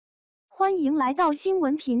欢迎来到新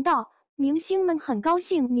闻频道，明星们很高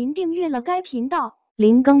兴您订阅了该频道。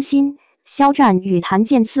零更新，肖战与檀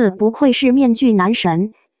健次不愧是面具男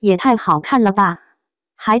神，也太好看了吧！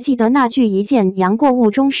还记得那句一见杨过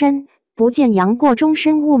误终身，不见杨过终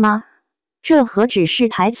身误吗？这何止是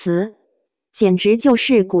台词，简直就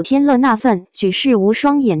是古天乐那份举世无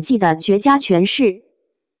双演技的绝佳诠释。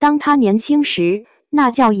当他年轻时，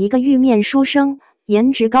那叫一个玉面书生，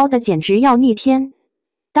颜值高的简直要逆天。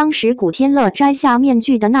当时古天乐摘下面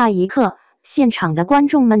具的那一刻，现场的观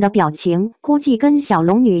众们的表情估计跟小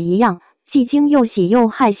龙女一样，既惊又喜又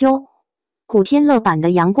害羞。古天乐版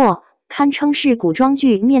的杨过堪称是古装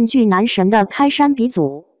剧面具男神的开山鼻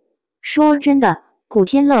祖。说真的，古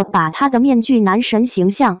天乐把他的面具男神形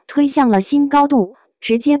象推向了新高度，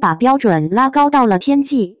直接把标准拉高到了天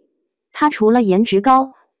际。他除了颜值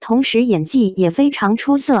高，同时演技也非常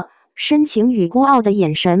出色，深情与孤傲的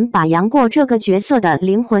眼神把杨过这个角色的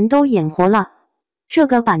灵魂都演活了。这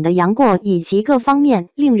个版的杨过以其各方面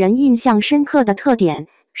令人印象深刻的特点，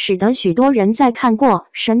使得许多人在看过《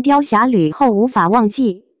神雕侠侣》后无法忘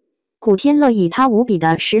记。古天乐以他无比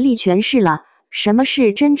的实力诠释了什么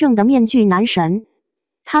是真正的面具男神。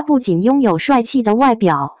他不仅拥有帅气的外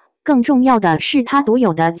表，更重要的是他独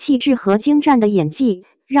有的气质和精湛的演技，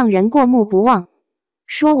让人过目不忘。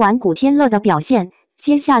说完古天乐的表现，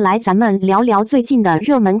接下来咱们聊聊最近的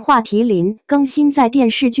热门话题林更新在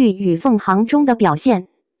电视剧《与凤凰》中的表现。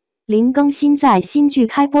林更新在新剧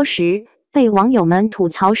开播时被网友们吐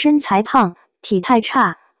槽身材胖、体态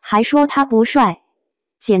差，还说他不帅，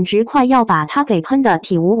简直快要把他给喷得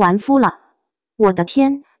体无完肤了。我的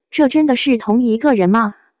天，这真的是同一个人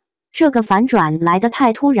吗？这个反转来得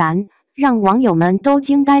太突然，让网友们都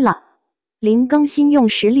惊呆了。林更新用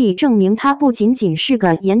实力证明他不仅仅是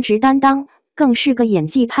个颜值担当，更是个演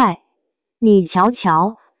技派。你瞧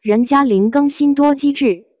瞧，人家林更新多机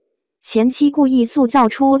智，前期故意塑造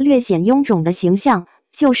出略显臃肿的形象，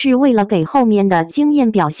就是为了给后面的惊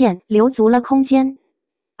艳表现留足了空间。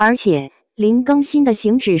而且林更新的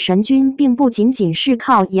行止神君并不仅仅是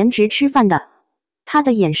靠颜值吃饭的，他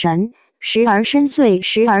的眼神时而深邃，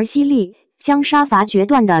时而犀利，将杀伐决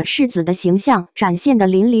断的世子的形象展现得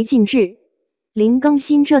淋漓尽致。林更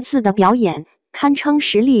新这次的表演堪称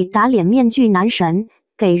实力打脸面具男神，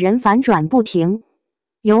给人反转不停。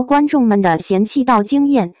由观众们的嫌弃到惊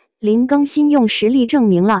艳，林更新用实力证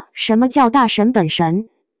明了什么叫大神本神。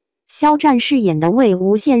肖战饰演的魏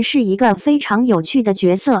无羡是一个非常有趣的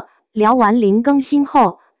角色。聊完林更新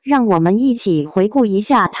后，让我们一起回顾一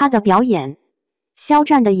下他的表演。肖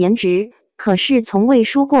战的颜值可是从未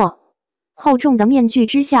输过，厚重的面具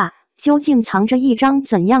之下究竟藏着一张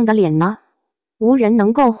怎样的脸呢？无人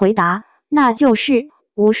能够回答，那就是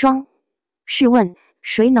无双。试问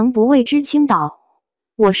谁能不为之倾倒？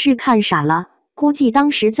我是看傻了，估计当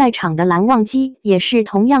时在场的蓝忘机也是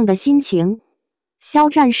同样的心情。肖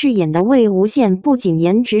战饰演的魏无羡不仅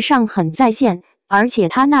颜值上很在线，而且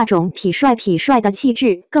他那种痞帅的气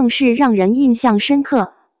质更是让人印象深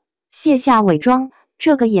刻。卸下伪装，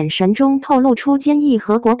这个眼神中透露出坚毅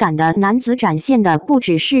和果敢的男子展现的不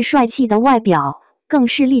只是帅气的外表，更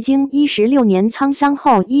是历经16年沧桑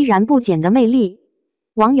后依然不减的魅力。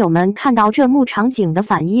网友们看到这幕场景的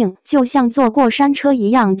反应就像坐过山车一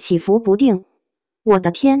样起伏不定。我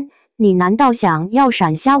的天，你难道想要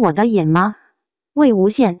闪瞎我的眼吗？魏无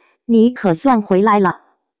羡，你可算回来了。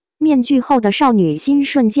面具后的少女心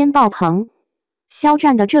瞬间爆棚。肖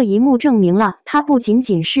战的这一幕证明了他不仅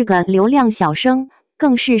仅是个流量小生，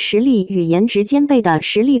更是实力与颜值兼备的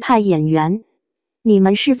实力派演员。你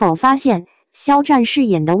们是否发现肖战饰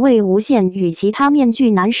演的魏无羡与其他面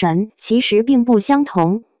具男神其实并不相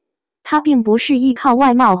同？他并不是依靠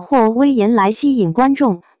外貌或威严来吸引观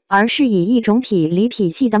众，而是以一种痞里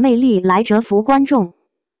痞气的魅力来折服观众。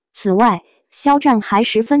此外，肖战还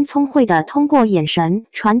十分聪慧地通过眼神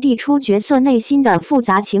传递出角色内心的复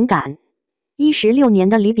杂情感。16年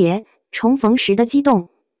的离别，重逢时的激动，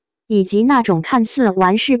以及那种看似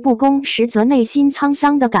玩世不恭，实则内心沧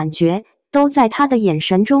桑的感觉，都在他的眼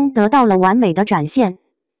神中得到了完美的展现。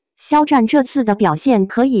肖战这次的表现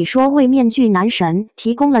可以说为面具男神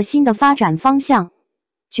提供了新的发展方向，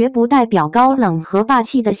绝不代表高冷和霸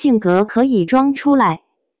气的性格可以装出来。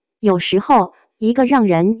有时候，一个让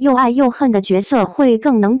人又爱又恨的角色会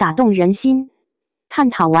更能打动人心。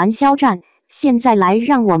探讨完肖战，现在来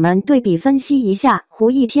让我们对比分析一下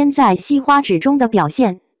胡一天在《西花纸》中的表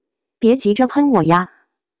现。别急着喷我呀，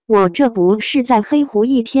我这不是在黑胡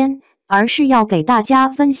一天，而是要给大家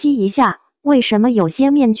分析一下为什么有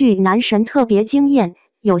些面具男神特别惊艳，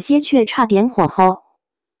有些却差点火候。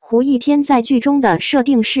胡一天在剧中的设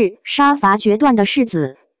定是杀伐决断的世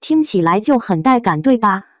子，听起来就很带感，对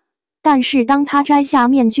吧？但是当他摘下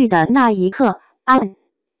面具的那一刻，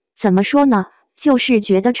怎么说呢？就是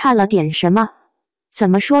觉得差了点什么。怎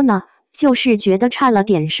么说呢？就是觉得差了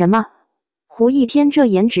点什么。胡一天这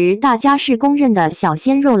颜值大家是公认的小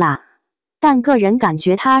鲜肉啦，但个人感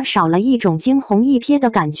觉他少了一种惊鸿一瞥的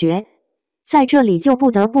感觉。在这里就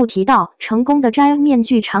不得不提到成功的摘面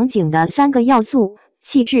具场景的3个要素：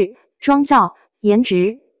气质、妆造、颜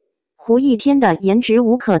值。胡一天的颜值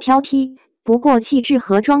无可挑剔，不过气质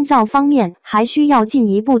和妆造方面还需要进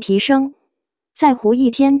一步提升。在胡一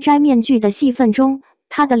天摘面具的戏份中，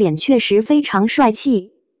他的脸确实非常帅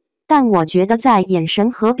气，但我觉得在眼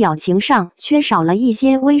神和表情上缺少了一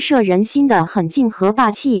些威慑人心的狠劲和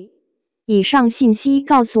霸气。以上信息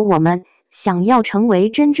告诉我们，想要成为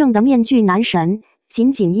真正的面具男神，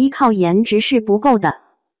仅仅依靠颜值是不够的。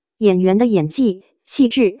演员的演技、气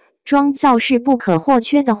质、妆造是不可或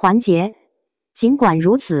缺的环节。尽管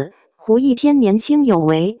如此，胡一天年轻有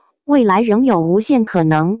为，未来仍有无限可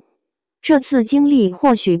能。这次经历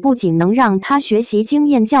或许不仅能让他学习经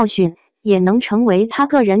验教训，也能成为他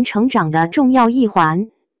个人成长的重要一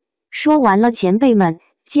环。说完了前辈们，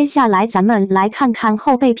接下来咱们来看看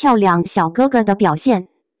后辈漂亮小哥哥的表现。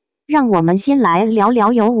让我们先来聊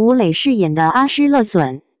聊由吴磊饰演的阿诗勒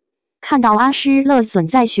隼。看到阿诗勒隼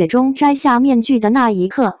在雪中摘下面具的那一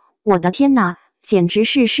刻，我的天哪，简直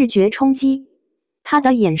是视觉冲击！他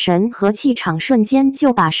的眼神和气场瞬间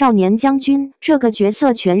就把少年将军这个角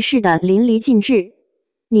色诠释得淋漓尽致。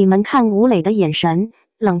你们看吴磊的眼神，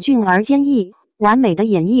冷峻而坚毅，完美地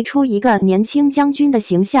演绎出一个年轻将军的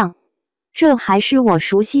形象。这还是我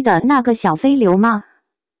熟悉的那个小飞流吗？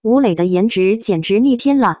吴磊的颜值简直逆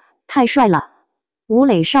天了，太帅了！吴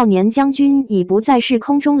磊少年将军已不再是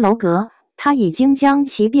空中楼阁，他已经将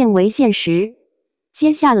其变为现实。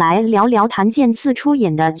接下来聊聊檀健次出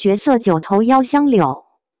演的角色九头妖香柳。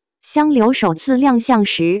香柳首次亮相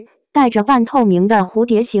时，戴着半透明的蝴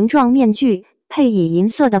蝶形状面具，配以银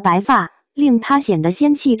色的白发，令她显得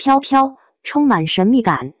仙气飘飘，充满神秘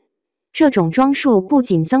感。这种装束不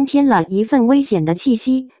仅增添了一份危险的气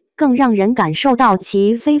息，更让人感受到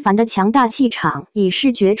其非凡的强大气场以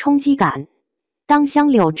视觉冲击感。当香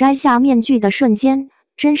柳摘下面具的瞬间，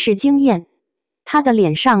真是惊艳。她的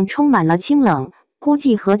脸上充满了清冷、孤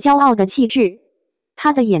寂和骄傲的气质，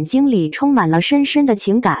他的眼睛里充满了深深的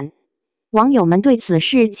情感。网友们对此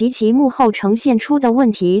事及其幕后呈现出的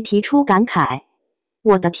问题提出感慨：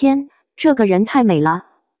我的天，这个人太美了！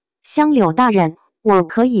香柳大人，我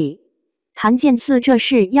可以。檀健次这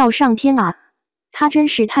是要上天啊！他真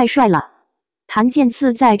是太帅了。檀健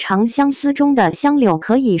次在《长相思》中的香柳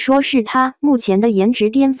可以说是他目前的颜值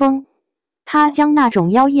巅峰。他将那种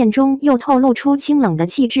妖艳中又透露出清冷的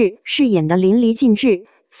气质饰演得淋漓尽致，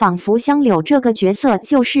仿佛香柳这个角色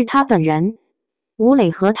就是他本人。吴磊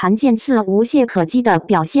和檀健次无懈可击的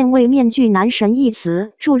表现为面具男神一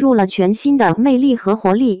词注入了全新的魅力和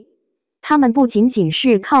活力。他们不仅仅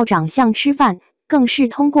是靠长相吃饭，更是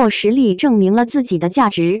通过实力证明了自己的价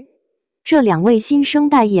值。这2位新生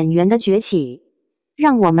代演员的崛起，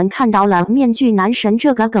让我们看到了面具男神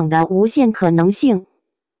这个梗的无限可能性。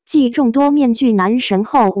继众多面具男神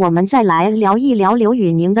后，我们再来聊一聊刘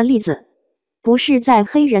宇宁的例子。不是在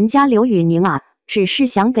黑人家刘宇宁啊，只是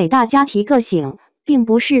想给大家提个醒，并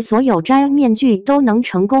不是所有摘面具都能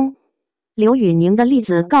成功。刘宇宁的例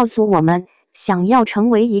子告诉我们，想要成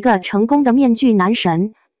为一个成功的面具男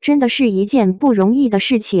神，真的是一件不容易的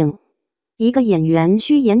事情。一个演员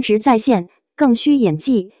需颜值在线，更需演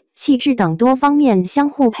技、气质等多方面相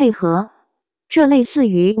互配合。这类似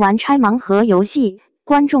于玩拆盲盒游戏，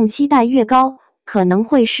观众期待越高，可能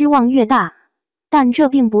会失望越大。但这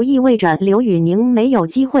并不意味着刘宇宁没有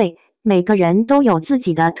机会，每个人都有自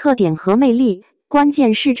己的特点和魅力，关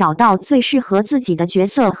键是找到最适合自己的角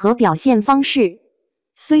色和表现方式。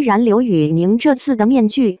虽然刘宇宁这次的面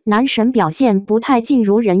具男神表现不太尽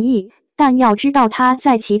如人意，但要知道他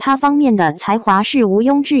在其他方面的才华是毋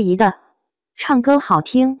庸置疑的。唱歌好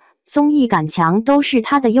听，综艺感强都是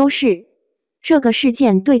他的优势。这个事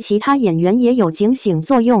件对其他演员也有警醒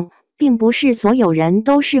作用，并不是所有人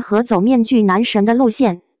都适合走面具男神的路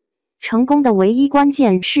线。成功的唯一关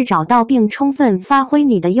键是找到并充分发挥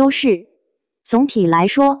你的优势。总体来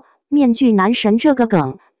说，面具男神这个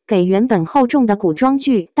梗给原本厚重的古装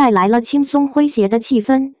剧带来了轻松诙谐的气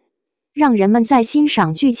氛，让人们在欣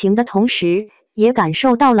赏剧情的同时，也感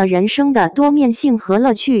受到了人生的多面性和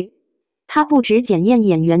乐趣。它不只检验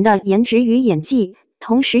演员的颜值与演技，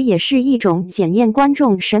同时也是一种检验观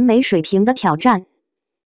众审美水平的挑战。